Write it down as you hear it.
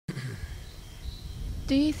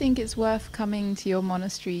Do you think it's worth coming to your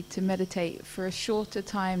monastery to meditate for a shorter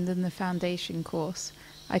time than the foundation course?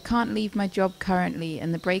 I can't leave my job currently,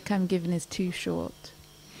 and the break I'm given is too short.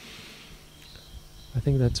 I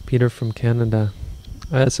think that's Peter from Canada.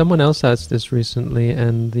 Someone else asked this recently,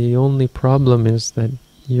 and the only problem is that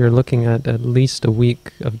you're looking at least a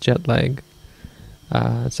week of jet lag.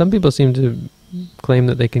 Some people seem to claim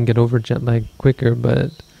that they can get over jet lag quicker,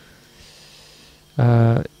 but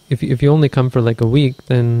if you only come for like a week,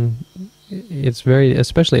 then it's very,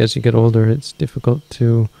 especially as you get older, it's difficult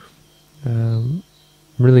to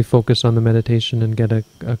really focus on the meditation and get a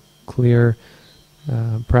clear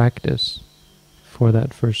practice for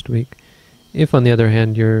that first week. If, on the other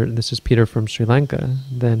hand, this is Peter from Sri Lanka,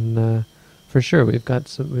 then for sure we've got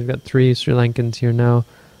 3 Sri Lankans here now,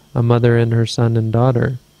 a mother and her son and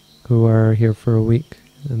daughter, who are here for a week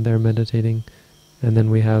and they're meditating, and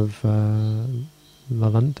then we have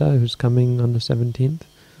Lalanta, who's coming on the 17th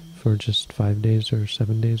for just 5 days or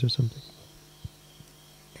 7 days or something.